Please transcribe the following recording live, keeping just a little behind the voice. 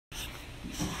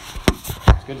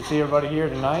Good to see everybody here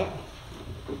tonight.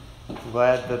 I'm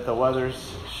glad that the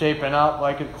weather's shaping up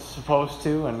like it's supposed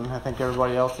to, and I think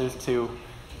everybody else is too.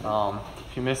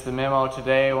 If you missed the memo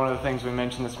today, one of the things we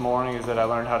mentioned this morning is that I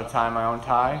learned how to tie my own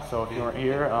tie. So if you weren't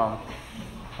here,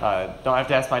 don't have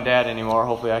to ask my dad anymore.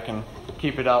 Hopefully I can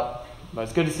keep it up. But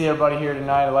it's good to see everybody here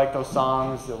tonight. I like those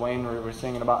songs that Wayne were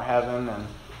singing about heaven, and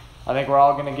I think we're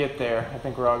all going to get there. I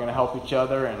think we're all going to help each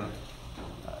other, and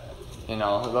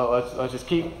let's just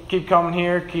keep coming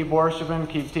here, keep worshiping,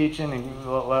 keep teaching, and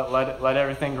let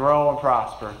everything grow and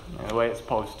prosper in the way it's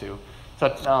supposed to.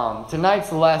 So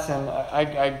tonight's lesson,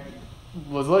 I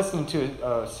was listening to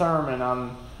a sermon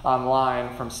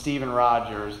online from Stephen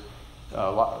Rogers. A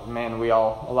lot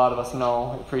of us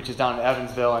know. He preaches down in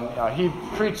Evansville, and he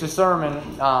preached a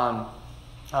sermon on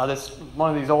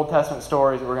one of these Old Testament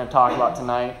stories that we're going to talk about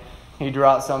tonight. He drew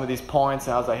out some of these points,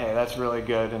 and I was like, hey, that's really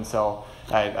good. And so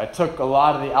I took a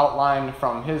lot of the outline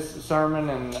from his sermon,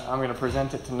 and I'm going to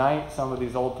present it tonight, some of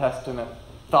these Old Testament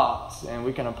thoughts, and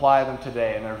we can apply them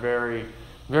today, and they're very,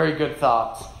 very good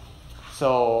thoughts.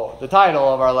 So the title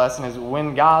of our lesson is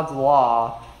When God's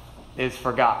Law is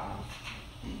Forgotten.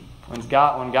 When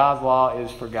God's law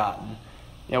is forgotten.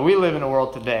 We live in a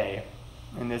world today,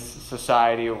 in this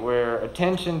society, where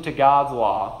attention to God's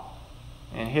law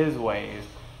and His ways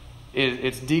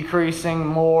it's decreasing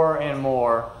more and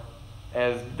more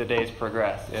as the days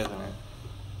progress, isn't it?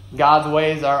 God's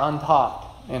ways are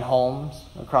untaught in homes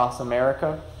across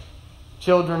America.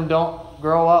 Children don't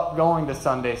grow up going to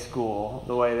Sunday school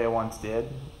the way they once did,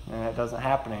 and it doesn't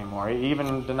happen anymore.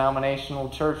 Even denominational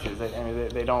churches,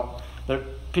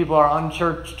 people are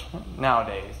unchurched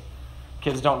nowadays.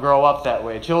 Kids don't grow up that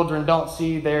way. Children don't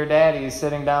see their daddies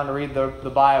sitting down to read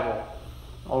the Bible,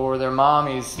 or their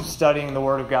mommies studying the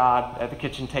Word of God at the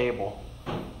kitchen table,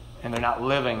 and they're not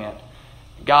living it.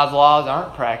 God's laws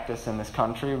aren't practiced in this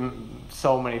country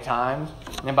so many times,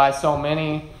 and by so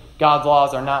many, God's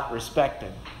laws are not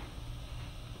respected.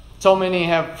 So many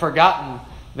have forgotten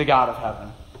the God of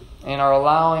heaven and are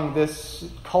allowing this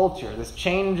culture, this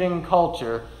changing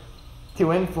culture,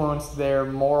 to influence their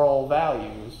moral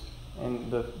values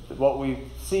and what we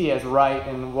see as right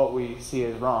and what we see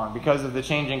as wrong. Because of the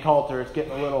changing culture, it's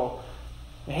getting a little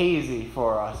hazy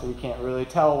for us. We can't really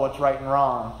tell what's right and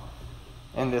wrong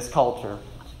in this culture.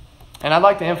 And I'd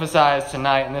like to emphasize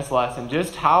tonight in this lesson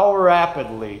just how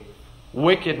rapidly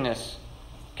wickedness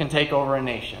can take over a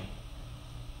nation.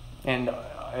 And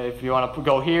if you want to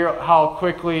go here, how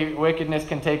quickly wickedness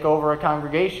can take over a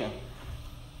congregation.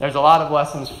 There's a lot of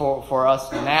lessons for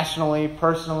us nationally,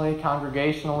 personally,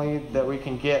 congregationally that we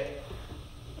can get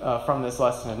from this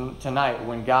lesson tonight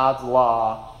when God's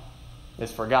law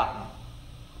is forgotten.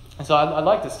 And so I'd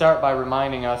like to start by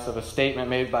reminding us of a statement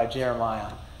made by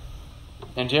Jeremiah.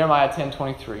 In Jeremiah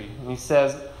 10:23, and he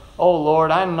says, "O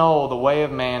Lord, I know the way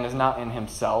of man is not in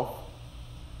himself.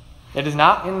 It is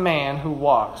not in man who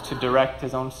walks to direct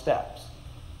his own steps."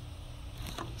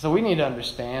 So we need to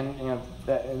understand,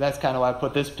 that's kind of why I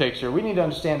put this picture. We need to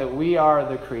understand that we are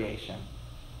the creation.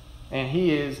 And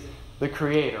He is the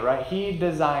creator, right? He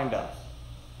designed us.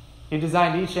 He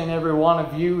designed each and every one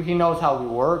of you. He knows how we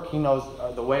work. He knows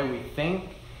the way we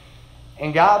think.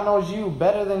 And God knows you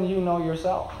better than you know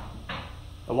yourself.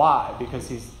 Why? Because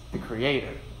He's the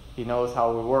creator. He knows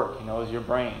how we work. He knows your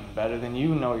brain better than you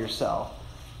know yourself.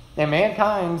 And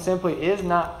mankind simply is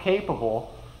not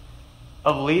capable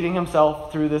of leading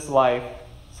himself through this life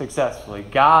successfully.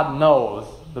 God knows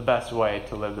the best way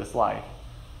to live this life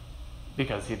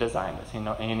because He designed us.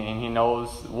 And He knows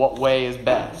what way is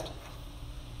best.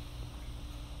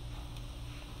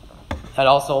 I'd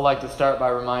also like to start by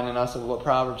reminding us of what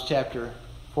Proverbs chapter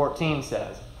 14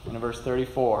 says in verse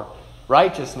 34.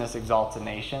 Righteousness exalts a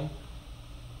nation,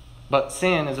 but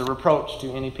sin is a reproach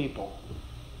to any people.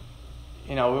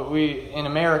 We in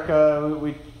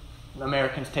America,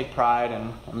 Americans take pride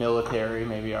in our military,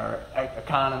 maybe our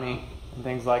economy and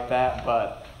things like that,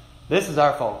 but this is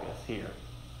our focus here.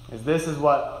 This is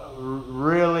what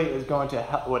really is going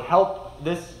to would help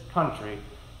this country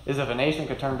is if a nation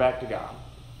could turn back to God.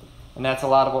 And that's a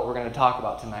lot of what we're going to talk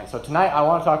about tonight. So tonight I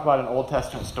want to talk about an Old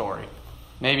Testament story.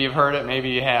 Maybe you've heard it, maybe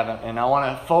you haven't. And I want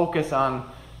to focus on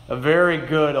a very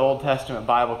good Old Testament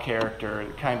Bible character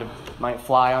that kind of might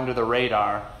fly under the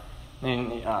radar.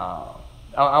 And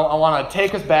I want to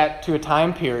take us back to a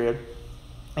time period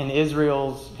in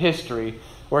Israel's history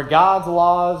where God's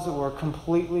laws were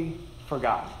completely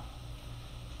forgotten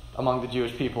among the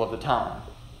Jewish people of the time.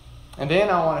 And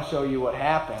then I want to show you what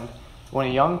happened when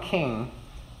a young king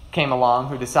came along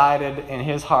who decided in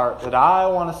his heart that I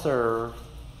want to serve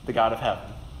the God of heaven.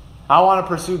 I want to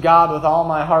pursue God with all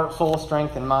my heart, soul,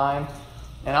 strength, and mind.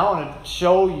 And I want to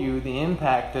show you the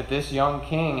impact that this young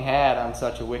king had on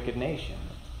such a wicked nation.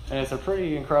 And it's a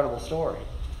pretty incredible story.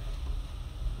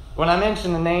 When I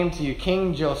mention the name to you,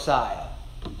 King Josiah,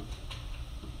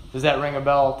 does that ring a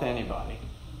bell to anybody?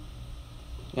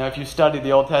 You know, if you studied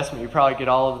the Old Testament, you probably get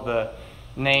all of the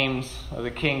names of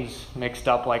the kings mixed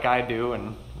up like I do,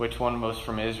 and which one was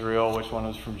from Israel, which one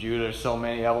was from Judah. There's so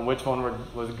many of them. Which one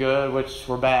was good, which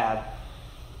were bad.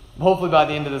 Hopefully by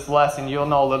the end of this lesson, you'll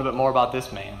know a little bit more about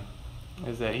this man.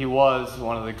 Is that he was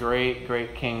one of the great,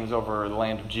 great kings over the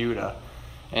land of Judah.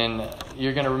 And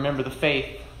you're going to remember the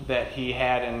faith that he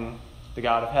had in the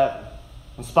God of heaven.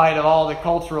 In spite of all the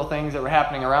cultural things that were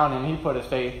happening around him, he put his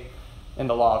faith in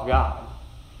the law of God.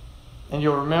 And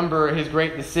you'll remember his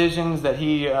great decisions that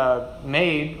he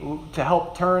made to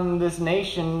help turn this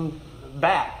nation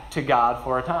back to God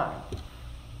for a time.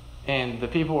 And the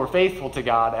people were faithful to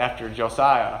God after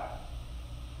Josiah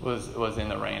was in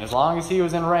the reign. As long as he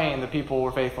was in reign, the people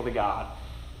were faithful to God.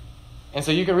 And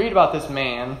so you can read about this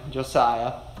man,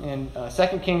 Josiah, in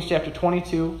 2 Kings chapter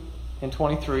 22 and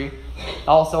 23.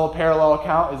 Also a parallel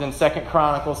account is in 2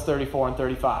 Chronicles 34 and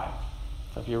 35.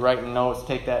 So if you're writing notes,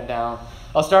 take that down.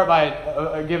 I'll start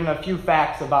by giving a few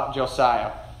facts about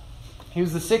Josiah. He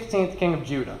was the 16th king of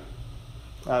Judah.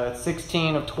 That's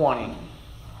 16 of 20.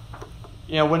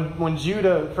 You know, when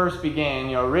Judah first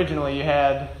began, originally you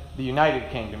had the United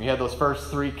Kingdom. You had those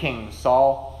first three kings,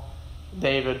 Saul,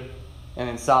 David, and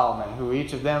then Solomon, who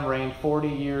each of them reigned 40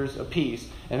 years apiece.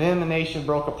 And then the nation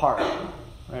broke apart,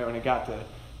 right, when it got to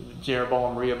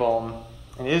Jeroboam, Rehoboam.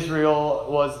 And Israel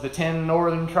was the 10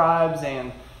 northern tribes,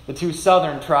 and the 2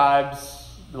 southern tribes,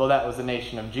 well, that was the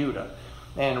nation of Judah.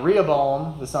 And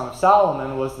Rehoboam, the son of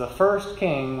Solomon, was the first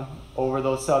king over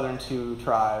those southern 2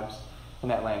 tribes in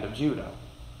that land of Judah.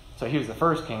 So he was the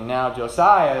first king. Now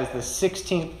Josiah is the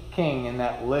 16th king in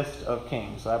that list of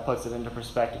kings. So that puts it into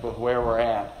perspective of where we're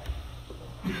at.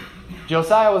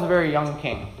 Josiah was a very young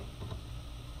king.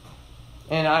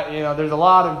 And there's a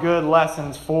lot of good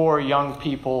lessons for young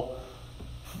people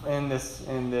in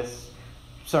this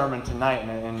sermon tonight,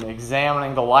 and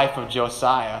examining the life of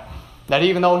Josiah. That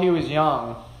even though he was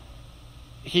young,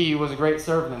 he was a great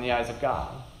servant in the eyes of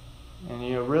God. And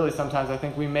really sometimes I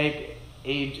think we make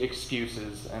age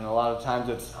excuses, and a lot of times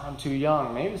it's I'm too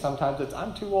young. Maybe sometimes it's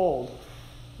I'm too old.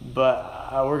 But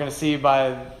we're going to see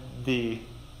by the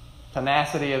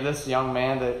tenacity of this young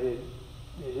man that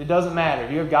it doesn't matter.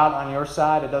 If you have God on your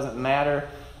side, it doesn't matter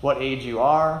what age you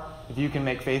are. If you can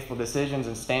make faithful decisions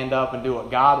and stand up and do what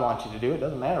God wants you to do, it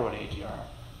doesn't matter what age you are,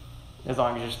 as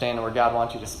long as you're standing where God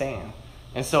wants you to stand.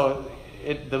 And so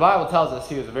the Bible tells us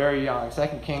he was very young. 2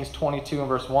 Kings 22 and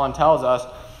verse 1 tells us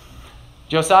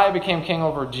Josiah became king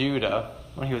over Judah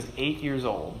when he was 8 years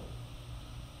old.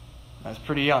 That's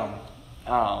pretty young.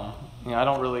 I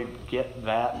don't really get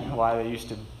that, why they used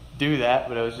to do that,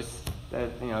 but it was just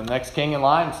the next king in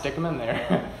line, stick him in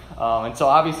there. And so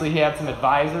obviously he had some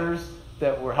advisors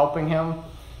that were helping him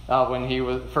when he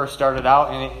first started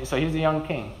out, and so he was a young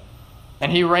king. And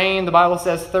he reigned, the Bible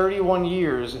says, 31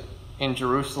 years in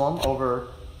Jerusalem over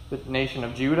the nation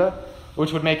of Judah,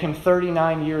 which would make him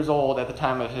 39 years old at the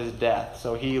time of his death.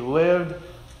 So he lived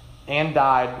and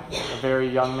died a very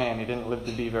young man. He didn't live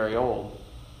to be very old.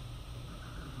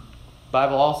 The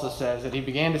Bible also says that he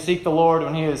began to seek the Lord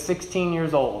when he was 16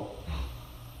 years old.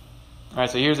 All right,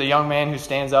 so here's a young man who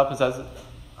stands up and says,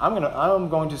 I'm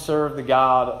going to serve the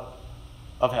God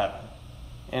of heaven.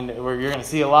 And you're going to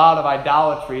see a lot of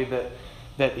idolatry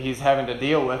that he's having to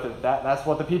deal with. That's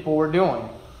what the people were doing.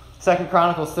 2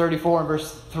 Chronicles 34 and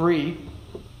verse 3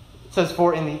 says,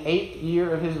 For in the 8th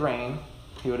year of his reign,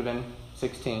 he would have been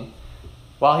 16,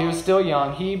 while he was still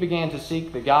young, he began to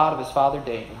seek the God of his father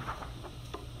David.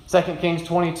 2 Kings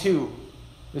 22,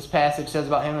 this passage says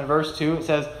about him in verse 2, it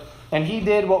says, And he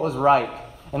did what was right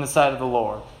in the sight of the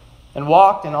Lord, and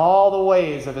walked in all the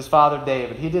ways of his father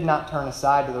David. He did not turn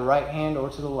aside to the right hand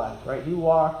or to the left. Right? He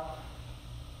walked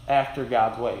after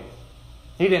God's ways.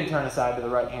 He didn't turn aside to the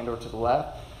right hand or to the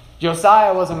left.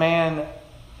 Josiah was a man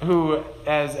who,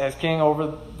 as king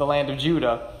over the land of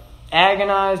Judah,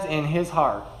 agonized in his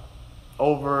heart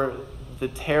over the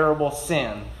terrible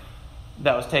sin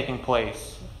that was taking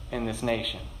place in this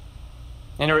nation.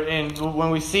 And when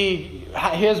we see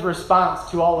his response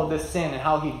to all of this sin and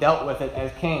how he dealt with it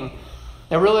as king,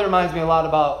 it really reminds me a lot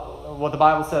about what the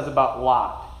Bible says about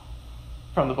Lot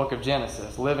from the book of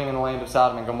Genesis, living in the land of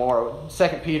Sodom and Gomorrah. 2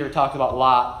 Peter talks about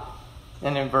Lot,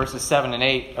 and in verses 7 and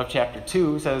 8 of chapter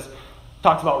 2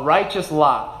 talks about righteous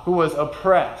Lot, who was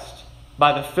oppressed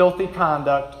by the filthy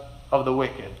conduct of the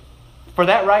wicked. For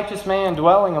that righteous man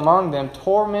dwelling among them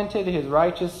tormented his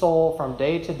righteous soul from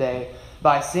day to day,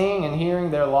 by seeing and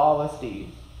hearing their lawless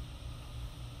deeds.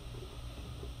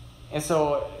 And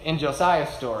so in Josiah's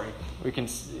story, we can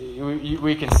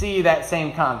see that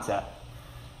same concept.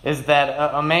 Is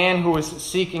that a man who was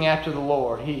seeking after the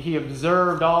Lord, he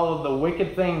observed all of the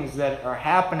wicked things that are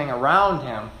happening around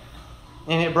him,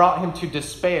 and it brought him to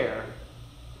despair,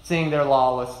 seeing their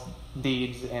lawless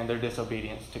deeds and their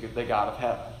disobedience to the God of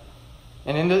heaven.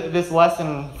 And in this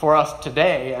lesson for us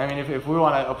today, I mean, if we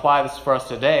want to apply this for us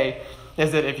today,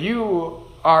 is that if you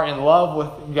are in love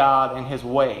with God and His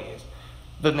ways,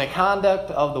 then the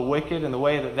conduct of the wicked and the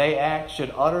way that they act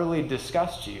should utterly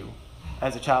disgust you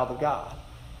as a child of God.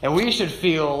 And we should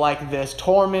feel like this,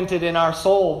 tormented in our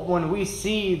soul, when we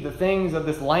see the things of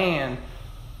this land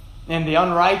and the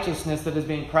unrighteousness that is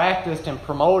being practiced and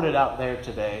promoted out there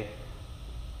today.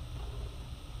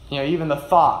 You know, even the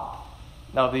thought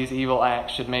of these evil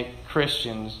acts should make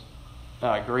Christians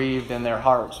grieved in their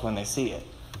hearts when they see it.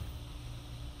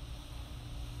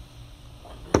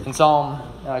 In Psalm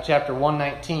chapter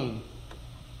 119,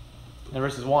 in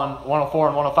verses 104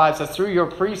 and 105, says, "Through your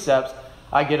precepts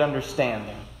I get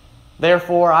understanding.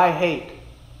 Therefore I hate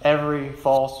every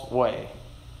false way."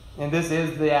 And this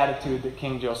is the attitude that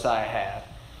King Josiah had.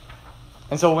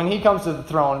 And so when he comes to the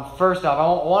throne, first off,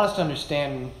 I want us to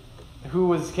understand who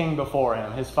was king before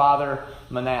him. His father,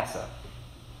 Manasseh.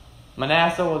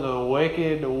 Manasseh was a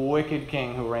wicked, wicked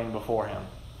king who reigned before him.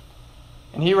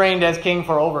 And he reigned as king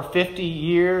for over 50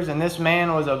 years, and this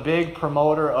man was a big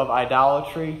promoter of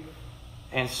idolatry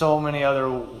and so many other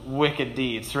wicked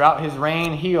deeds. Throughout his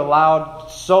reign, he allowed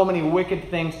so many wicked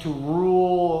things to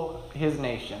rule his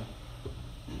nation.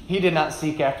 He did not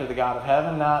seek after the God of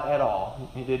heaven, not at all.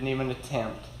 He didn't even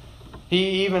attempt.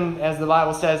 He even, as the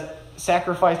Bible says,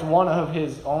 sacrificed one of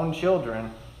his own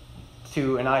children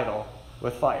to an idol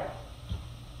with fire.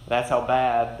 That's how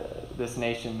bad this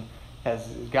nation has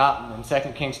gotten. In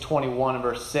 2 Kings 21 and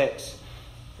verse 6,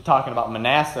 talking about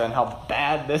Manasseh and how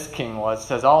bad this king was,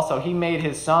 says also he made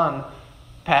his son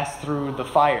pass through the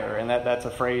fire. And that's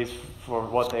a phrase for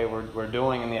what they were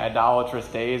doing in the idolatrous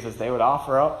days, as they would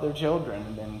offer up their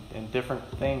children and different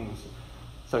things.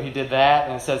 So he did that,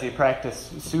 and it says he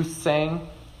practiced soothsaying,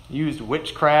 used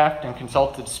witchcraft, and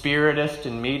consulted spiritists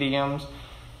and mediums.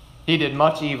 He did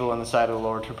much evil in the sight of the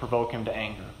Lord to provoke him to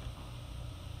anger.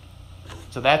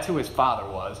 So that's who his father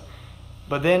was.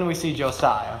 But then we see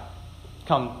Josiah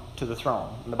come to the throne.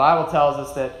 And the Bible tells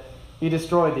us that he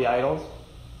destroyed the idols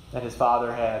that his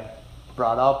father had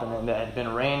brought up and that had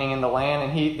been reigning in the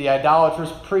land. And the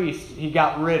idolatrous priests he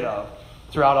got rid of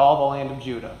throughout all the land of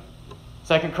Judah.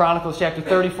 2 Chronicles chapter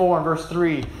 34 and verse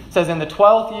 3 says, "In the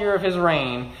 12th year of his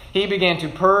reign, he began to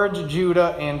purge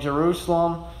Judah and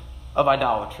Jerusalem of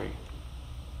idolatry."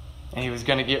 And he was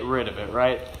going to get rid of it,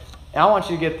 right? And I want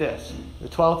you to get this. The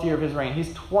 12th year of his reign.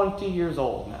 He's 20 years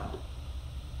old now.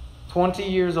 20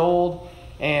 years old,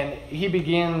 and he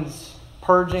begins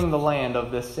purging the land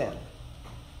of this sin.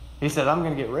 He said, I'm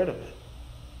going to get rid of it.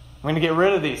 I'm going to get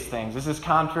rid of these things. This is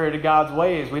contrary to God's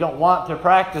ways. We don't want to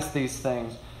practice these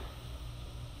things.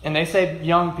 And they say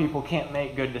young people can't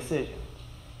make good decisions.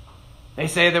 They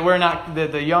say that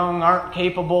that the young aren't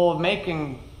capable of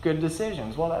making good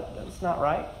decisions. Well, that's not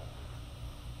right.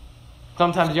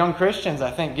 Sometimes young Christians,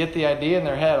 I think, get the idea in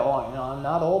their head, I'm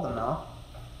not old enough.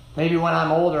 Maybe when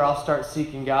I'm older, I'll start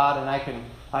seeking God and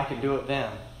I can do it then.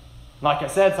 Like I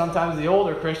said, sometimes the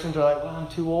older Christians are like, I'm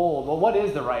too old. Well, what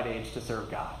is the right age to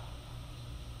serve God?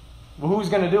 Well, who's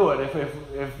going to do it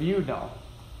if you don't?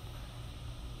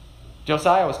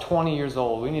 Josiah was 20 years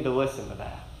old. We need to listen to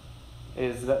that.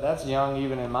 That's young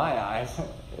even in my eyes.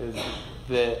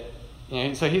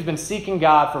 So he's been seeking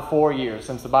God for 4 years,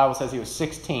 since the Bible says he was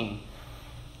 16.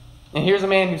 And here's a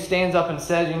man who stands up and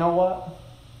says, you know what?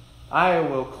 I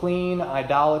will clean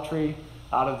idolatry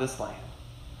out of this land.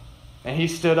 And he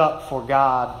stood up for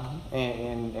God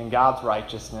and God's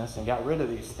righteousness and got rid of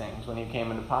these things when he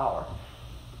came into power.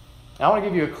 Now, I want to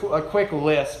give you a quick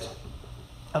list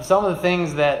of some of the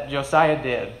things that Josiah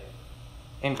did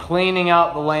in cleaning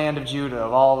out the land of Judah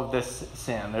of all of this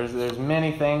sin. There's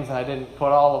many things, and I didn't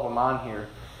put all of them on here.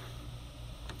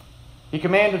 He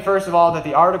commanded, first of all, that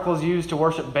the articles used to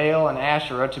worship Baal and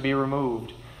Asherah to be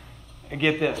removed. And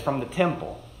get this, from the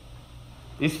temple.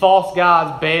 These false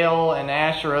gods, Baal and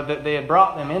Asherah, that they had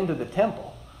brought them into the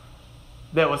temple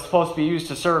that was supposed to be used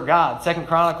to serve God. 2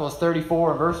 Chronicles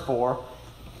 34 verse 4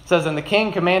 says, And the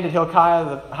king commanded Hilkiah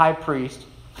the high priest,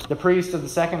 the priest of the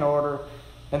second order,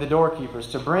 and the doorkeepers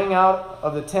to bring out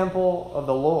of the temple of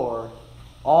the Lord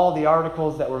all the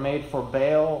articles that were made for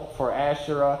Baal, for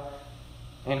Asherah,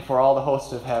 and for all the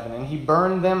hosts of heaven. And he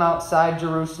burned them outside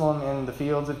Jerusalem in the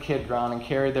fields of Kidron and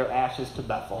carried their ashes to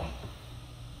Bethel.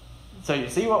 So you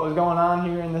see what was going on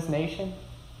here in this nation?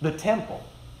 The temple.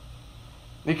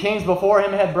 The kings before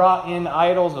him had brought in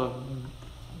idols of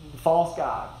false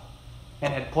gods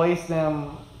and had placed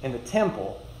them in the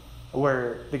temple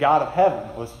where the God of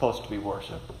heaven was supposed to be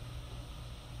worshipped.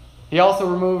 He also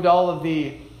removed all of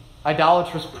the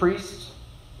idolatrous priests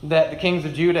that the kings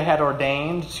of Judah had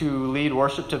ordained to lead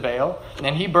worship to Baal,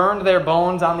 and he burned their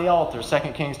bones on the altar,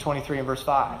 2 Kings 23 and verse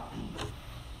 5.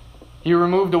 He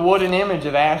removed a wooden image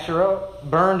of Asherah,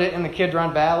 burned it in the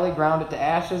Kidron Valley, ground it to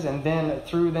ashes, and then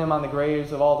threw them on the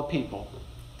graves of all the people,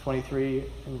 23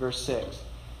 and verse 6.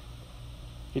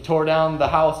 He tore down the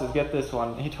houses, get this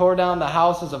one, he tore down the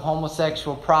houses of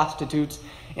homosexual prostitutes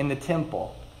in the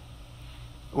temple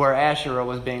where Asherah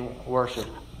was being worshipped,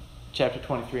 chapter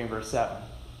 23 and verse 7.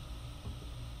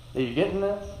 Are you getting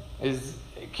this?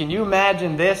 Can you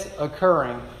imagine this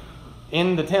occurring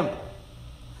in the temple?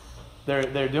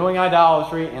 They're doing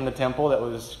idolatry in the temple that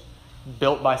was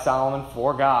built by Solomon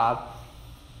for God,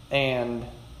 and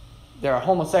there are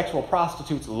homosexual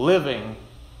prostitutes living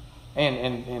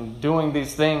and doing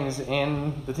these things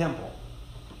in the temple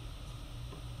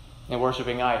and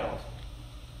worshiping idols.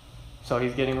 So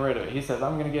he's getting rid of it. He says,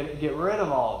 I'm going to get rid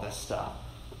of all of this stuff.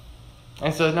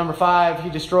 And so number 5, he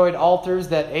destroyed altars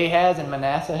that Ahaz and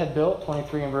Manasseh had built,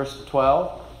 23 and verse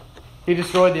 12. He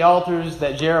destroyed the altars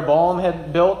that Jeroboam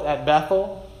had built at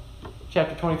Bethel,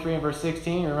 chapter 23 and verse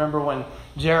 16. You remember when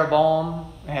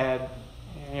Jeroboam had,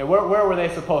 where were they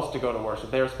supposed to go to worship?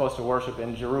 They were supposed to worship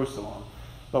in Jerusalem.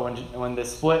 But when the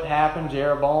split happened,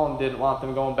 Jeroboam didn't want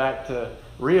them going back to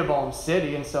Rehoboam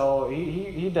city, and so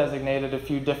he designated a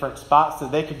few different spots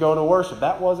that they could go to worship.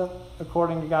 That wasn't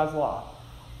according to God's law.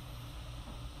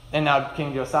 And now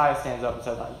King Josiah stands up and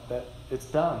says, that it's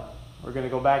done. We're going to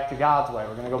go back to God's way.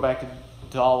 We're going to go back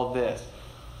to all of this.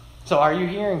 So are you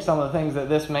hearing some of the things that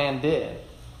this man did?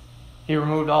 He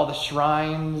removed all the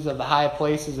shrines of the high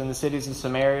places in the cities of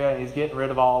Samaria, and he's getting rid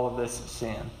of all of this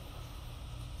sin.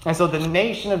 And so the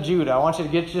nation of Judah, I want you to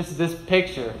get just this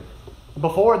picture.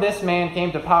 Before this man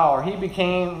came to power, he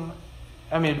became,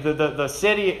 the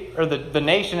city, or the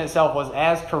nation itself was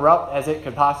as corrupt as it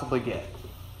could possibly get.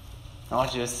 I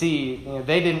want you to see,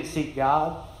 they didn't seek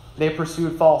God. They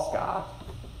pursued false gods.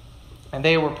 And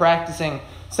they were practicing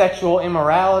sexual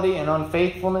immorality and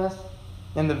unfaithfulness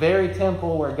in the very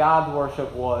temple where God's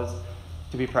worship was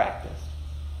to be practiced.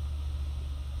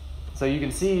 So you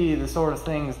can see the sort of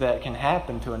things that can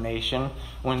happen to a nation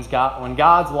when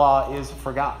God's law is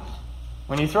forgotten.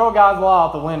 When you throw God's law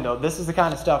out the window, this is the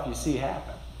kind of stuff you see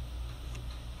happen.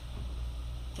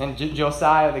 And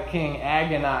Josiah the king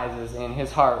agonizes in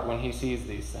his heart when he sees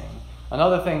these things.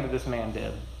 Another thing that this man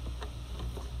did.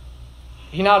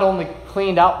 He not only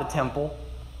cleaned out the temple,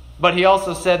 but he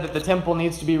also said that the temple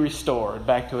needs to be restored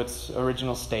back to its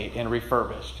original state and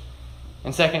refurbished.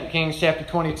 In 2 Kings chapter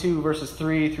 22, verses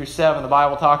 3 through 7, the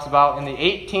Bible talks about in the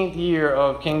 18th year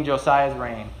of King Josiah's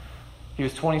reign. He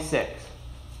was 26.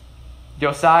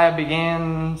 Josiah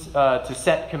began to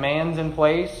set commands in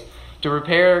place to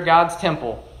repair God's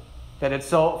temple that had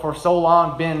for so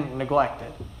long been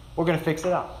neglected. We're going to fix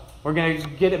it up. We're going to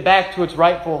get it back to its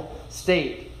rightful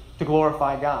state to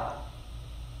glorify God.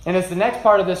 And it's the next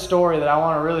part of this story that I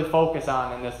want to really focus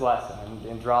on in this lesson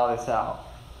and draw this out.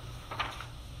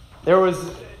 There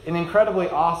was an incredibly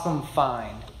awesome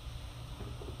find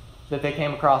that they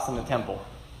came across in the temple.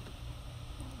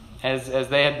 As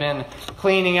they had been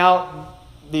cleaning out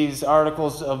these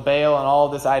articles of Baal and all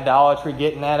this idolatry,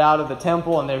 getting that out of the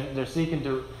temple, and they're seeking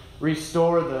to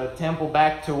restore the temple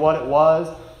back to what it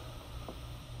was.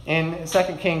 In 2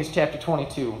 Kings chapter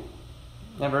 22,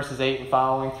 and verses 8 and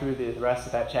following through the rest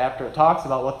of that chapter, it talks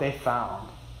about what they found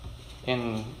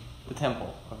in the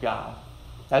temple of God.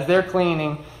 As they're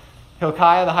cleaning,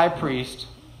 Hilkiah the high priest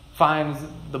finds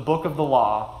the book of the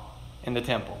law in the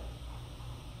temple.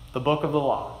 The book of the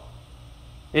law.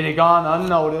 It had gone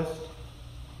unnoticed.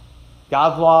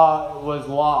 God's law was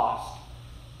lost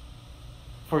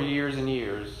for years and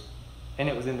years, and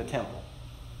it was in the temple.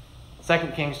 2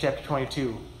 Kings chapter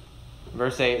 22,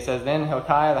 verse 8 says, Then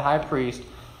Hilkiah the high priest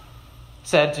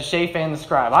said to Shaphan the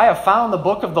scribe, I have found the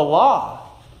book of the law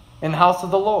in the house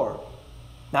of the Lord.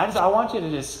 Now I want you to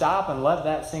just stop and let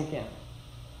that sink in.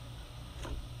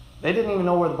 They didn't even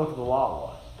know where the book of the law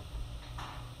was.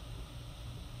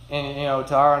 And,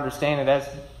 to our understanding, that's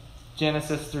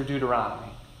Genesis through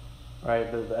Deuteronomy. Right?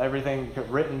 Everything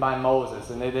written by Moses.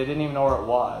 And they didn't even know where it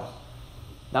was.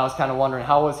 Now I was kind of wondering,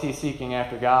 how was he seeking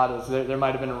after God? There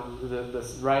might have been the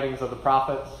writings of the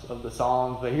prophets, of the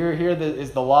Psalms. But here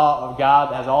is the law of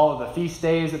God that has all of the feast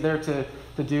days that they're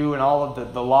to to do and all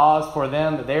of the laws for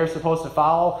them that they're supposed to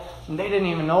follow. And they didn't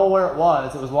even know where it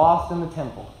was. It was lost in the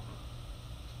temple.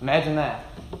 Imagine that,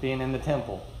 being in the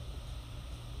temple.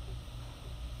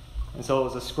 And so it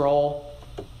was a scroll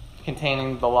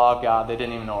containing the law of God. They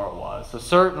didn't even know where it was. So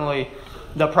certainly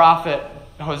the prophet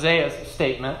Hosea's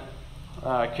statement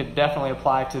could definitely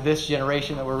apply to this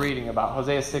generation that we're reading about.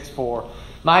 Hosea 6:4.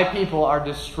 My people are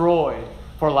destroyed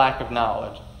for lack of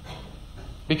knowledge.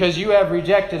 Because you have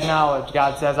rejected knowledge,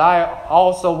 God says, I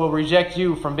also will reject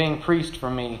you from being priest for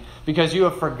me, because you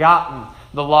have forgotten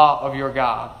the law of your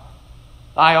God.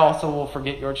 I also will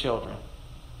forget your children.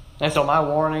 And so my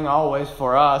warning always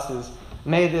for us is,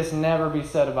 may this never be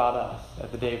said about us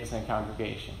at the Davison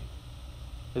congregation.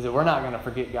 Is that we're not going to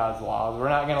forget God's laws. We're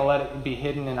not going to let it be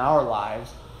hidden in our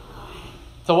lives.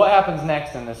 So what happens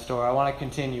next in this story? I want to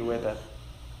continue with it.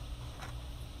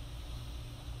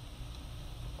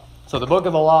 So the book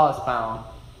of the law is found.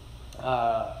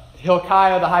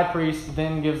 Hilkiah the high priest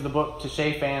then gives the book to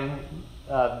Shaphan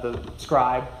the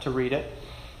scribe to read it.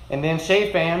 And then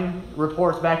Shaphan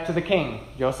reports back to the king,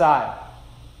 Josiah.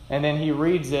 And then he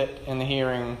reads it in the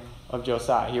hearing of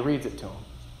Josiah. He reads it to him.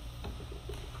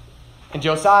 And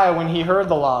Josiah, when he heard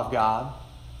the law of God,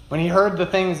 when he heard the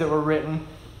things that were written,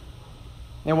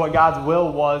 and what God's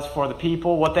will was for the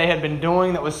people, what they had been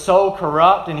doing that was so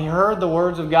corrupt, and he heard the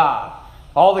words of God,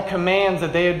 all the commands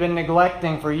that they had been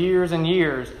neglecting for years and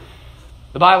years,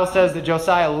 the Bible says that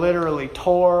Josiah literally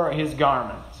tore his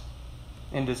garments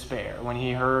in despair when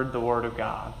he heard the word of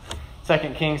God. 2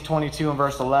 Kings 22 and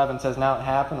verse 11 says, Now it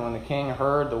happened when the king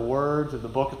heard the words of the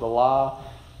book of the law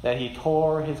that he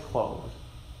tore his clothes.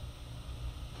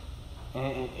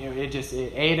 And it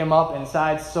ate him up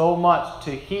inside so much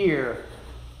to hear.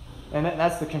 And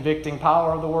that's the convicting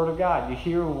power of the Word of God. You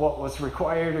hear what was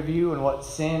required of you and what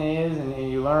sin is, and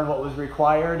you learn what was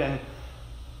required, and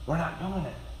we're not doing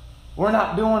it. We're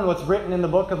not doing what's written in the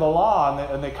book of the law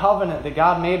and the covenant that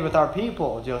God made with our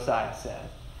people, Josiah said.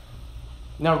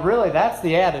 Now, really, that's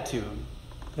the attitude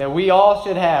that we all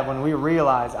should have when we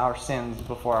realize our sins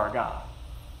before our God.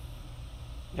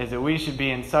 Is that we should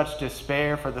be in such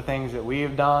despair for the things that we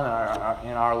have done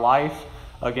in our life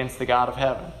against the God of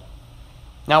heaven.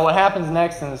 Now, what happens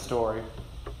next in the story,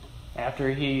 after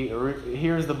he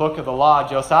hears the book of the law,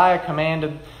 Josiah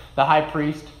commanded the high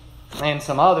priest and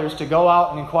some others to go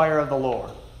out and inquire of the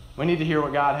Lord. We need to hear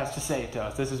what God has to say to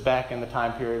us. This is back in the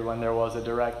time period when there was a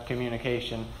direct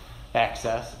communication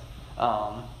access.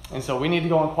 And so we need to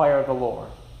go inquire of the Lord.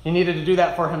 He needed to do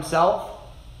that for himself,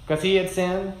 because he had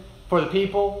sinned, for the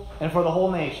people, and for the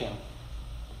whole nation.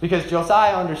 Because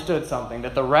Josiah understood something,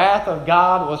 that the wrath of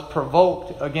God was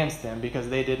provoked against them because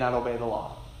they did not obey the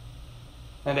law.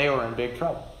 And they were in big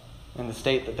trouble in the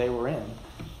state that they were in.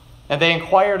 And they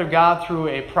inquired of God through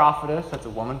a prophetess, that's a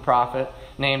woman prophet,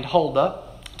 named Huldah,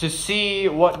 to see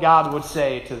what God would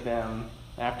say to them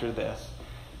after this.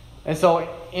 And so,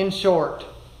 in short,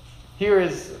 here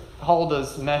is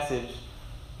Huldah's message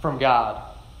from God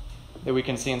that we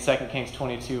can see in 2 Kings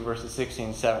 22, verses 16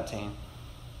 and 17.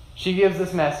 She gives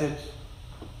this message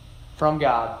from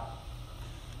God.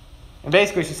 And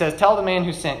basically she says, tell the man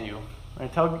who sent you, or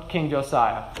tell King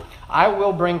Josiah, I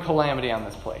will bring calamity on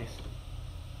this place.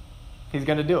 He's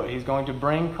going to do it. He's going to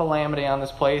bring calamity on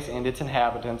this place and its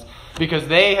inhabitants, because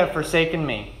they have forsaken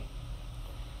me,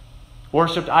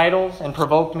 worshipped idols, and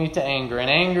provoked me to anger, an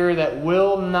anger that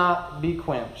will not be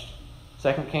quenched.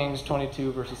 2 Kings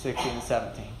 22, verses 16 and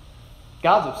 17.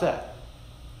 God's upset.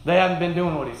 They haven't been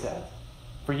doing what he said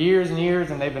for years and years,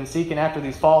 and they've been seeking after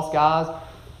these false gods.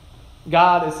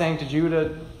 God is saying to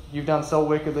Judah, you've done so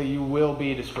wickedly, you will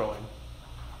be destroyed.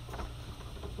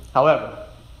 However,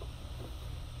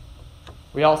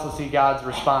 we also see God's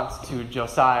response to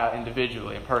Josiah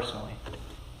individually and personally.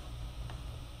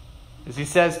 As he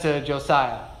says to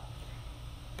Josiah,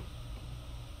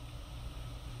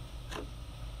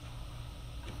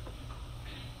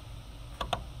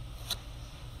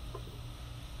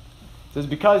 it says,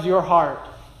 because your heart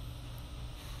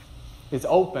is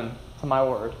open to my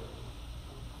word,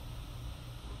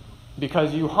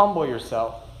 because you humble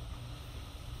yourself,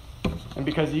 and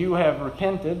because you have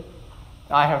repented,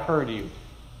 I have heard you.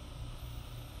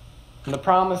 And the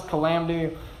promised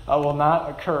calamity will not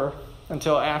occur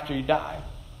until after you die.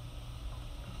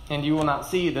 And you will not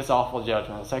see this awful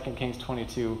judgment. 2 Kings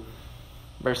 22,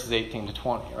 verses 18 to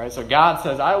 20. Right? So God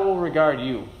says, I will regard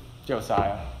you,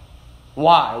 Josiah.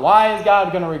 Why? Why is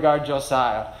God going to regard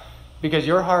Josiah? Because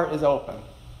your heart is open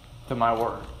to my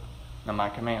word and my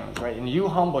commandments, right? And you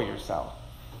humble yourself.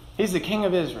 He's the king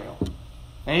of Israel.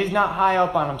 And he's not high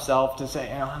up on himself to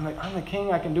say, I'm the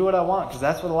king, I can do what I want, because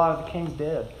that's what a lot of the kings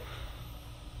did.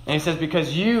 And he says,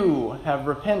 because you have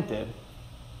repented,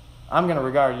 I'm going to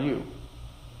regard you.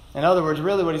 In other words,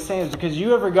 really what he's saying is, because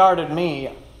you have regarded me,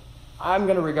 I'm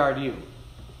going to regard you.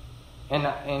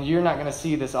 And you're not going to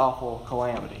see this awful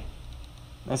calamity.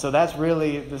 And so that's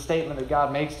really the statement that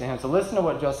God makes to him. So listen to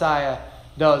what Josiah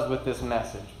does with this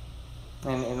message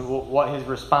and what his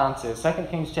response is. 2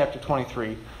 Kings chapter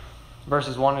 23,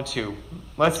 verses 1 and 2.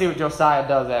 Let's see what Josiah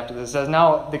does after this. It says,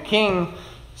 now the king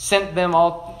sent them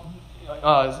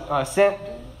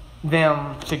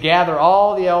to gather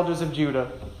all the elders of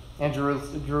Judah and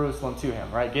Jerusalem to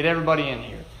him. Right? Get everybody in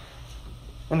here.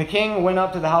 And the king went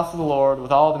up to the house of the Lord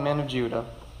with all the men of Judah,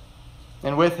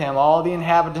 and with him all the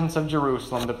inhabitants of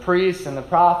Jerusalem, the priests and the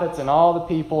prophets and all the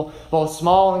people, both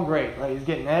small and great. Right? He's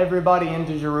getting everybody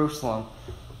into Jerusalem.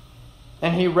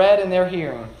 And he read in their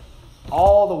hearing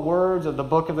all the words of the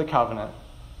book of the covenant,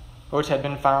 which had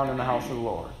been found in the house of the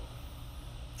Lord.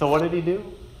 So what did he do?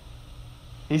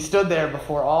 He stood there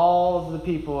before all of the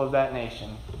people of that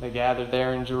nation that gathered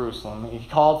there in Jerusalem. He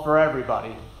called for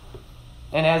everybody.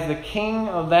 And as the king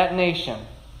of that nation,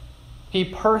 he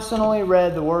personally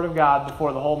read the word of God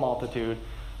before the whole multitude,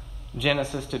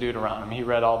 Genesis to Deuteronomy. He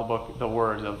read all the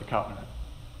words of the covenant.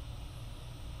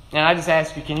 And I just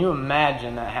ask you, can you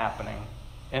imagine that happening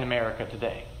in America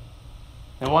today?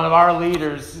 And one of our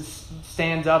leaders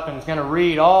stands up and is going to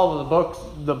read all of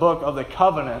the book of the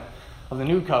covenant, of the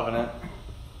new covenant,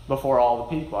 before all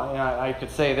the people. I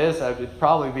could say this, it would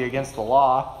probably be against the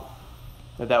law,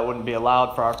 that wouldn't be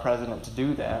allowed for our president to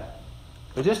do that.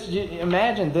 But just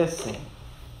imagine this scene.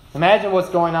 Imagine what's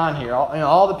going on here.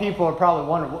 All the people are probably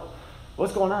wondering,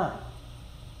 what's going on?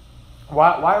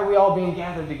 Why are we all being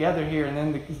gathered together here? And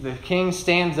then the king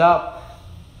stands up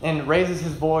and raises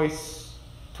his voice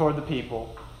toward the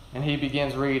people, and he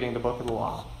begins reading the book of the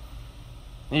law.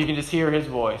 And you can just hear his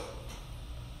voice.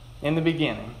 In the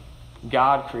beginning,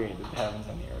 God created the heavens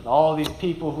and the earth. All these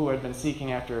people who had been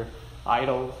seeking after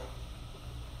idols.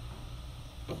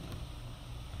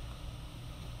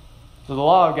 So the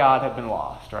law of God had been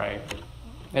lost, right?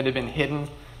 It had been hidden.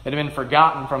 It had been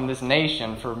forgotten from this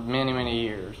nation for many, many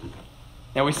years.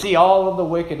 And we see all of the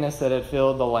wickedness that had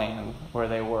filled the land where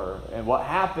they were. And what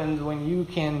happens when you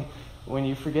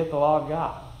forget the law of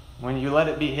God, when you let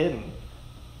it be hidden.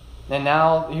 And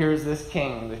now here's this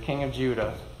king, the king of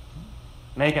Judah,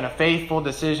 making a faithful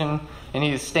decision, and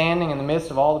he is standing in the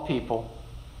midst of all the people,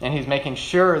 and he's making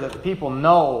sure that the people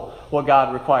know what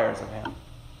God requires of him.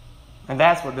 And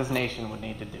that's what this nation would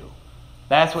need to do.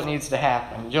 That's what needs to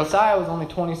happen. Josiah was only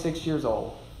 26 years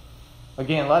old.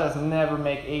 Again, let us never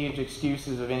make age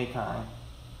excuses of any kind.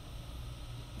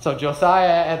 So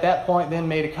Josiah at that point then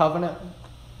made a covenant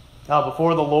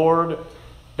before the Lord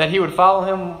that he would follow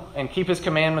him and keep his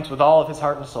commandments with all of his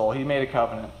heart and soul. He made a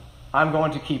covenant. I'm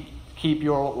going to keep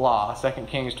your law, 2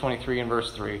 Kings 23 and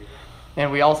verse 3.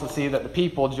 And we also see that the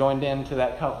people joined into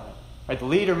that covenant. Right? The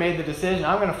leader made the decision,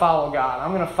 I'm going to follow God.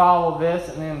 I'm going to follow this,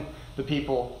 and then the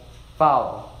people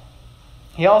follow.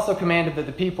 He also commanded that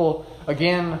the people,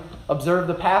 again, observe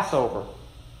the Passover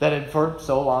that had for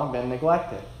so long been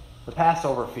neglected. The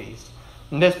Passover feast.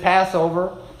 And this Passover,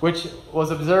 which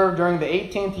was observed during the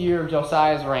 18th year of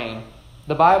Josiah's reign,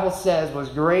 the Bible says was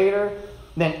greater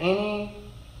than any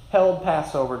held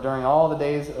Passover during all the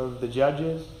days of the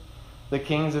judges, the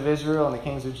kings of Israel, and the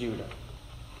kings of Judah,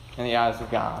 in the eyes of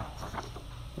God.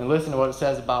 And listen to what it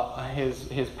says about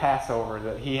his Passover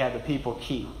that he had the people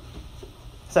keep.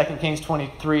 2 Kings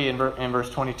 23 and verse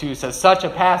 22 says, such a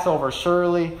Passover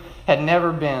surely had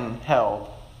never been held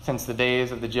since the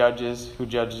days of the judges who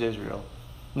judged Israel,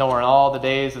 nor in all the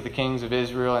days of the kings of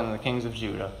Israel and the kings of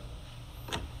Judah.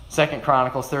 2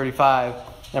 Chronicles 35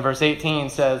 and verse 18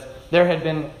 says, there had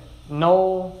been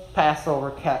no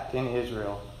Passover kept in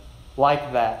Israel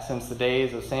like that since the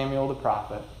days of Samuel the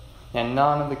prophet, and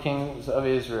none of the kings of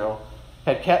Israel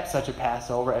had kept such a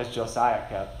Passover as Josiah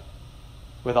kept.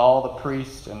 With all the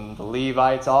priests and the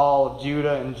Levites, all of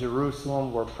Judah and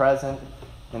Jerusalem were present,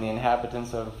 and the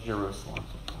inhabitants of Jerusalem.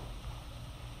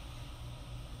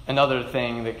 Another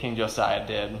thing that King Josiah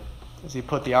did is he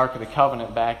put the Ark of the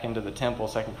Covenant back into the temple,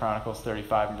 2 Chronicles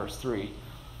 35 and verse 3.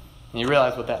 And you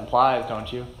realize what that implies,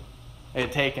 don't you? They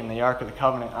had taken the Ark of the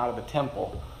Covenant out of the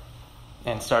temple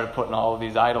and started putting all of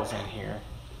these idols in here.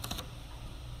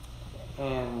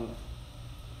 And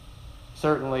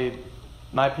certainly,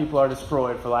 my people are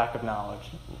destroyed for lack of knowledge.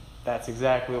 That's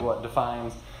exactly what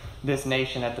defines this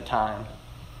nation at the time.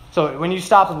 So when you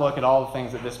stop and look at all the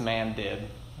things that this man did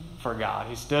for God,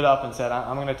 he stood up and said,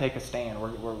 I'm going to take a stand.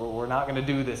 We're not going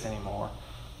to do this anymore.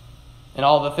 And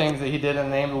all the things that he did in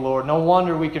the name of the Lord, no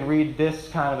wonder we can read this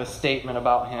kind of a statement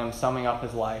about him summing up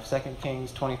his life. 2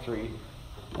 Kings 23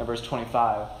 In verse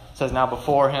 25, it says, "Now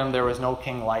before him there was no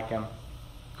king like him,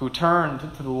 who turned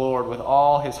to the Lord with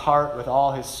all his heart, with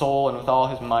all his soul, and with all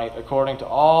his might, according to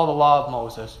all the law of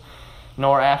Moses,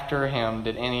 nor after him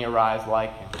did any arise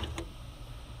like him."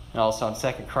 And also in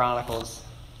 2 Chronicles,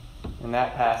 in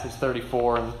that passage,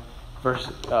 34 and verse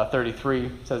 33,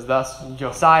 it says, "Thus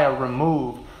Josiah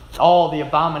removed all the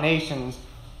abominations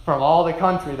from all the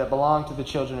country that belonged to the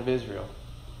children of Israel,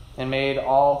 and made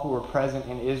all who were present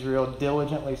in Israel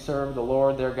diligently serve the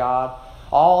Lord their God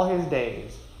all his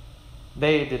days.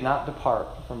 They did not depart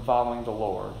from following the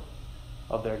Lord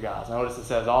of their gods." Notice it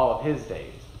says all of his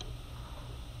days.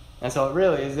 And so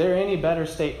really, is there any better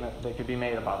statement that could be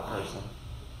made about a person?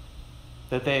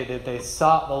 That they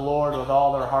sought the Lord with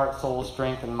all their heart, soul,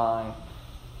 strength, and mind.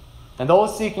 And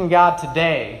those seeking God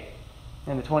today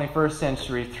in the 21st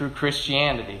century through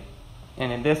Christianity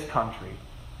and in this country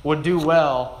would do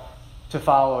well to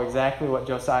follow exactly what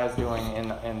Josiah is doing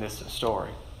in this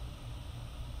story.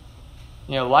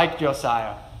 Like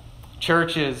Josiah,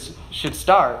 churches should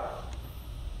start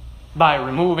by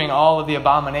removing all of the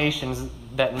abominations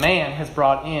that man has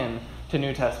brought in to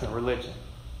New Testament religion.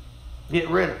 Get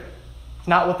rid of it. It's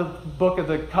not what the book of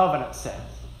the covenant says.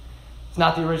 It's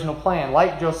not the original plan.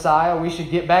 Like Josiah, we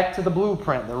should get back to the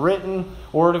blueprint, the written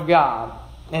Word of God,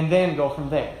 and then go from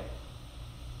there.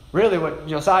 Really, what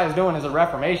Josiah is doing is a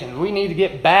reformation. We need to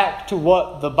get back to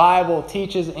what the Bible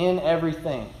teaches in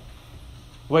everything.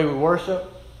 The way we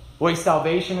worship, the way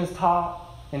salvation is taught,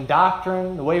 in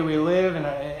doctrine, the way we live, and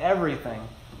everything.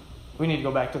 We need to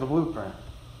go back to the blueprint.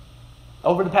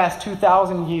 Over the past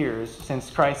 2,000 years since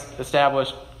Christ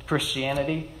established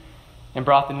Christianity and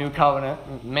brought the new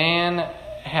covenant, man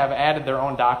have added their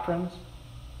own doctrines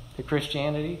to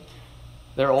Christianity.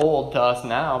 They're old to us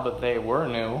now, but they were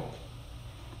new.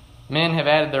 Men have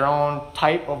added their own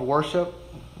type of worship.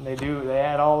 They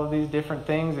add all of these different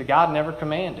things that God never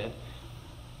commanded.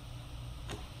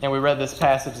 And we read this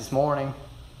passage this morning,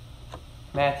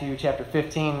 Matthew chapter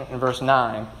 15 and verse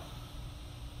 9.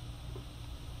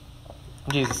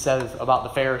 Jesus says about the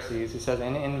Pharisees, he says,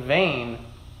 "And in vain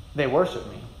they worship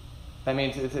me." That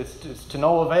means it's to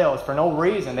no avail. It's for no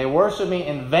reason. They worship me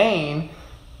in vain,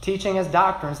 teaching as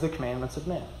doctrines the commandments of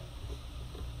men.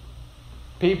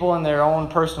 People in their own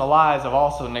personal lives have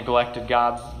also neglected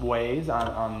God's ways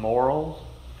on morals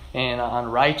and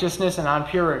on righteousness and on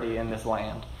purity in this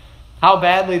land. How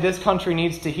badly this country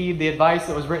needs to heed the advice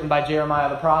that was written by Jeremiah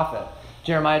the prophet.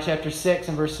 Jeremiah chapter 6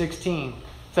 and verse 16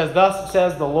 says, "Thus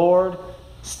says the Lord,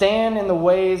 stand in the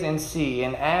ways and see,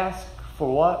 and ask for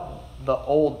what? The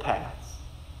old paths.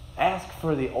 Ask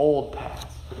for the old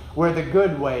paths, where the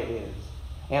good way is,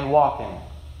 and walk in it.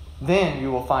 Then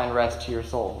you will find rest to your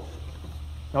souls."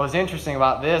 And what's interesting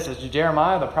about this is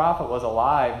Jeremiah the prophet was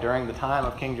alive during the time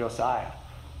of King Josiah.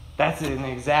 That's in the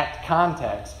exact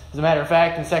context. As a matter of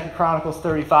fact, in 2 Chronicles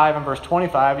 35 and verse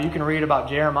 25, you can read about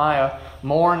Jeremiah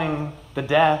mourning the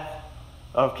death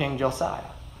of King Josiah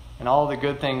and all the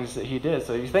good things that he did.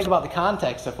 So you think about the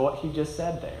context of what he just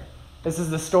said there. This is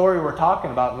the story we're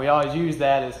talking about, and we always use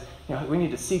that as, we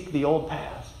need to seek the old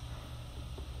paths.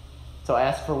 So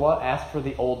ask for what? Ask for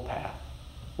the old path,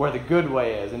 where the good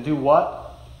way is. And do what?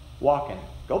 Walk in it.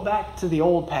 Go back to the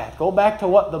old path. Go back to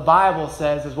what the Bible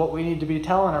says is what we need to be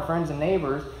telling our friends and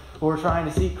neighbors who are trying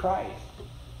to seek Christ.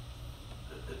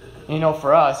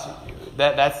 For us,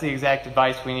 that's the exact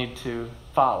advice we need to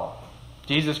follow.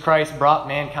 Jesus Christ brought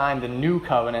mankind the new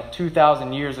covenant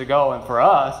 2,000 years ago, and for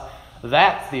us,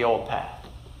 that's the old path.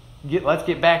 Let's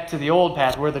get back to the old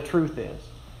path where the truth is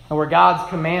and where God's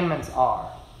commandments are.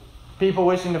 People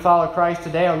wishing to follow Christ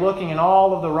today are looking in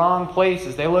all of the wrong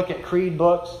places. They look at creed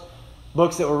books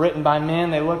that were written by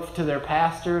men. They look to their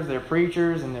pastors, their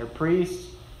preachers, and their priests.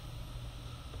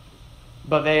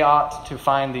 But they ought to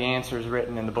find the answers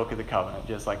written in the book of the covenant,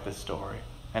 just like this story.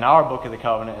 And our book of the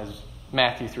covenant is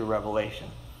Matthew through Revelation.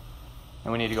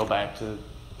 And we need to go back to the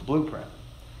blueprint.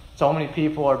 So many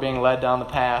people are being led down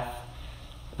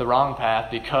the wrong path,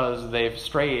 because they've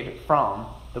strayed from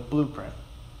the blueprint.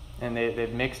 And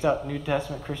they've mixed up New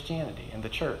Testament Christianity and the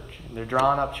church. And they're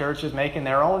drawing up churches, making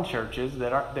their own churches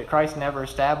that Christ never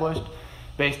established,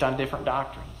 based on different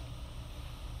doctrines.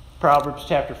 Proverbs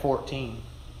chapter 14,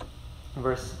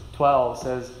 verse 12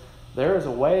 says, "There is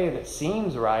a way that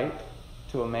seems right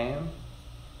to a man,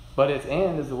 but its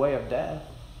end is the way of death."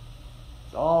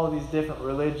 It's all of these different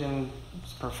religions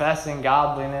professing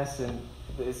godliness, and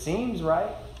it seems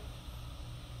right,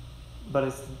 but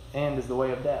its end is the way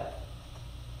of death.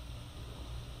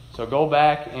 So go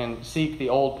back and seek the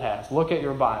old paths. Look at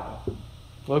your Bible.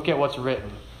 Look at what's written,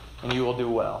 and you will do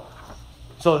well.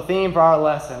 So the theme for our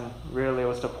lesson really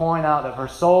was to point out that for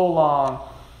so long,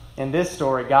 in this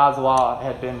story, God's law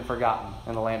had been forgotten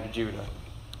in the land of Judah.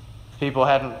 People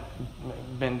hadn't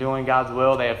been doing God's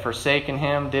will. They had forsaken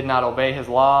Him, did not obey His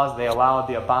laws. They allowed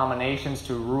the abominations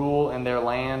to rule in their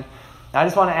land. I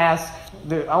just want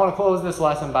to close this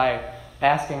lesson by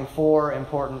asking 4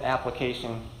 important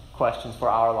application questions for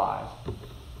our lives.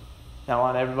 Now, I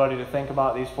want everybody to think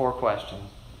about these 4 questions.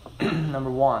 Number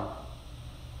 1,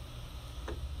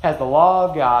 has the law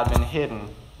of God been hidden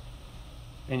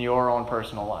in your own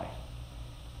personal life?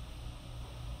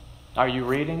 Are you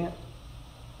reading it?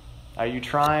 Are you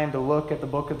trying to look at the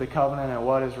book of the covenant and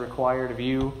what is required of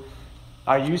you?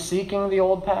 Are you seeking the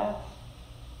old path?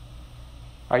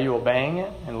 Are you obeying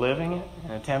it and living it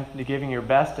and giving your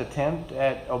best attempt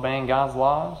at obeying God's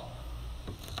laws?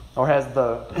 Or has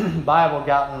the Bible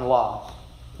gotten lost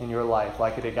in your life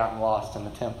like it had gotten lost in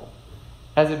the temple?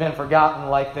 Has it been forgotten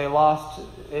like they lost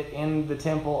it in the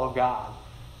temple of God?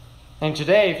 And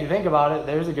today, if you think about it,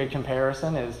 there's a good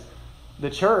comparison, is the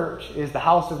church is the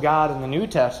house of God in the New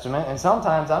Testament, and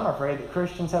sometimes I'm afraid that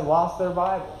Christians have lost their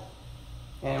Bibles.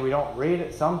 And we don't read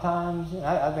it sometimes.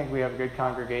 I think we have a good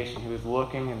congregation who is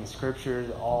looking in the Scriptures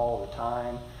all the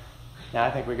time. And I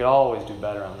think we could always do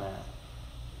better on that.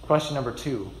 Question number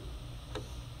 2.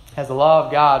 Has the law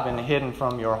of God been hidden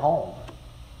from your home?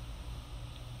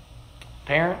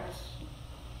 Parents,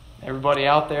 everybody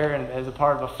out there and as a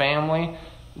part of a family,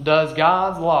 does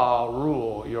God's law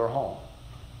rule your home?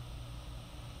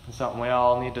 It's something we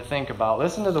all need to think about.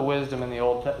 Listen to the wisdom in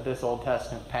this Old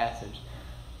Testament passage.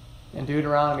 In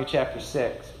Deuteronomy chapter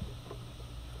 6,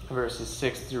 verses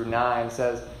 6 through 9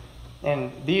 says,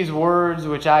 "And these words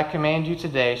which I command you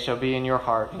today shall be in your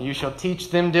heart, and you shall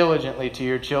teach them diligently to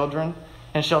your children,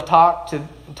 and shall talk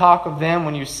of them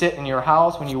when you sit in your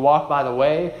house, when you walk by the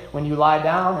way, when you lie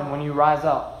down, and when you rise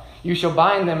up. You shall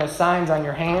bind them as signs on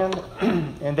your hand,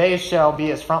 and they shall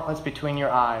be as frontlets between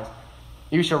your eyes.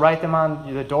 You shall write them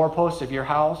on the doorposts of your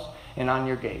house and on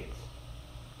your gates."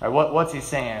 All right, what's he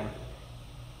saying?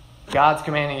 God's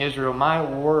commanding Israel, my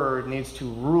word needs to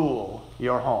rule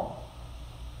your home.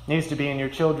 It needs to be in your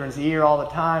children's ear all the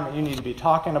time. You need to be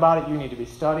talking about it. You need to be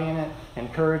studying it,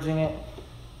 encouraging it.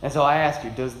 And so I ask you,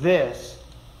 does this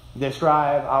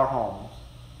describe our homes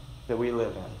that we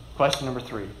live in? Question number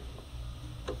 3.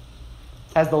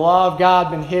 Has the law of God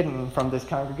been hidden from this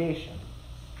congregation?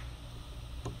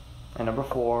 And number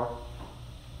 4,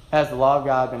 has the law of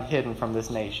God been hidden from this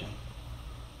nation?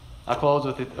 I'll close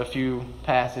with a few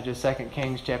passages. 2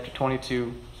 Kings chapter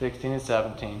 22, 16 and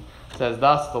 17 says,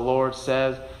 "Thus the Lord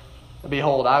says,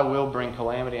 Behold, I will bring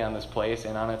calamity on this place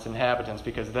and on its inhabitants,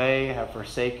 because they have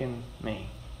forsaken me."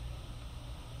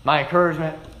 My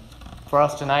encouragement for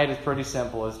us tonight is pretty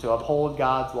simple, is to uphold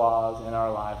God's laws in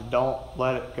our lives. Don't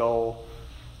let it go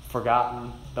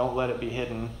forgotten. Don't let it be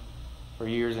hidden for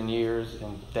years and years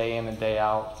and day in and day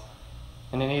out.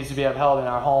 And it needs to be upheld in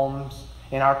our homes,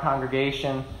 in our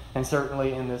congregation, and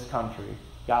certainly in this country.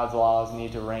 God's laws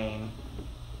need to reign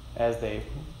as they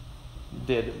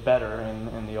did better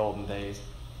in the olden days.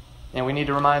 And we need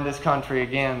to remind this country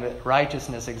again that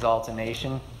righteousness exalts a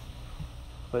nation,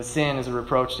 but sin is a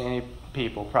reproach to any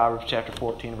people. Proverbs chapter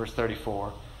 14, verse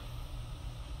 34.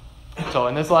 So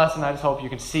in this lesson, I just hope you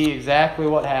can see exactly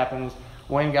what happens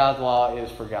when God's law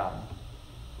is forgotten.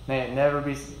 May it never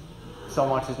be so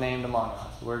much as named among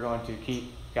us. We're going to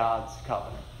keep God's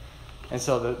covenant. And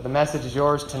so the message is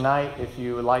yours tonight. If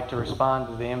you would like to respond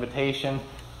to the invitation,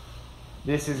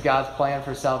 this is God's plan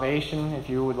for salvation. If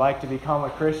you would like to become a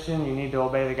Christian, you need to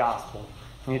obey the gospel.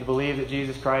 You need to believe that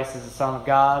Jesus Christ is the Son of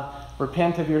God.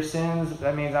 Repent of your sins.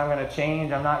 That means I'm going to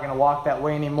change. I'm not going to walk that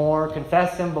way anymore.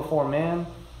 Confess Him before men,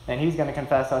 and He's going to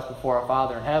confess us before our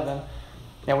Father in heaven.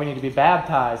 And we need to be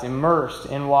baptized, immersed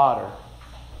in water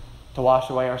to wash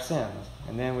away our sins.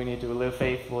 And then we need to live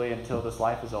faithfully until this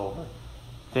life is over.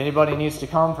 If anybody needs to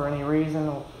come for any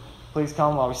reason, please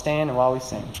come while we stand and while we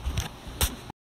sing.